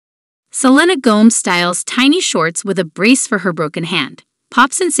Selena Gomez styles tiny shorts with a brace for her broken hand.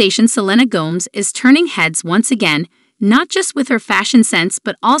 Pop sensation Selena Gomez is turning heads once again, not just with her fashion sense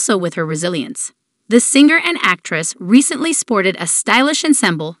but also with her resilience. The singer and actress recently sported a stylish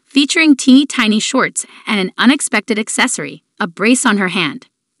ensemble featuring teeny tiny shorts and an unexpected accessory, a brace on her hand.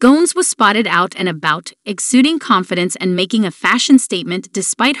 Gomez was spotted out and about, exuding confidence and making a fashion statement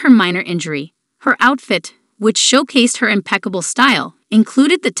despite her minor injury. Her outfit, which showcased her impeccable style,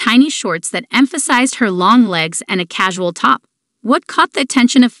 included the tiny shorts that emphasized her long legs and a casual top. What caught the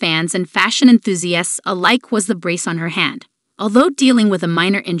attention of fans and fashion enthusiasts alike was the brace on her hand. Although dealing with a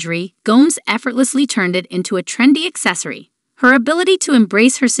minor injury, Gomez effortlessly turned it into a trendy accessory. Her ability to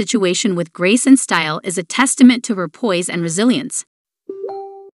embrace her situation with grace and style is a testament to her poise and resilience.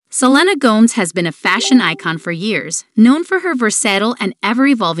 Selena Gomez has been a fashion icon for years, known for her versatile and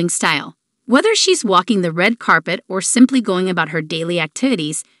ever-evolving style. Whether she's walking the red carpet or simply going about her daily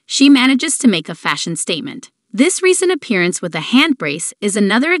activities, she manages to make a fashion statement. This recent appearance with a hand brace is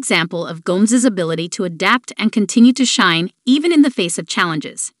another example of Gomez's ability to adapt and continue to shine even in the face of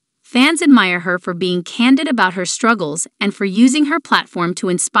challenges. Fans admire her for being candid about her struggles and for using her platform to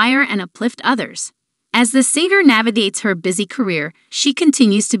inspire and uplift others. As the singer navigates her busy career, she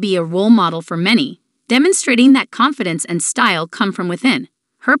continues to be a role model for many, demonstrating that confidence and style come from within.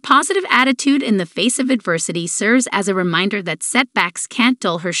 Her positive attitude in the face of adversity serves as a reminder that setbacks can't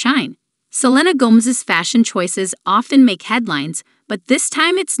dull her shine. Selena Gomez's fashion choices often make headlines, but this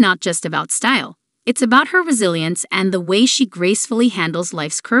time it's not just about style. It's about her resilience and the way she gracefully handles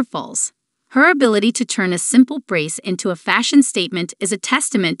life's curveballs. Her ability to turn a simple brace into a fashion statement is a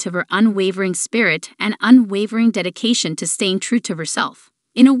testament to her unwavering spirit and unwavering dedication to staying true to herself.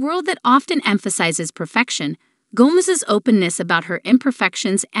 In a world that often emphasizes perfection, Gomez's openness about her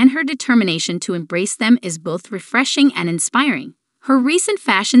imperfections and her determination to embrace them is both refreshing and inspiring. Her recent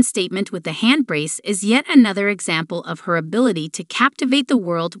fashion statement with the hand brace is yet another example of her ability to captivate the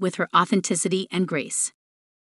world with her authenticity and grace.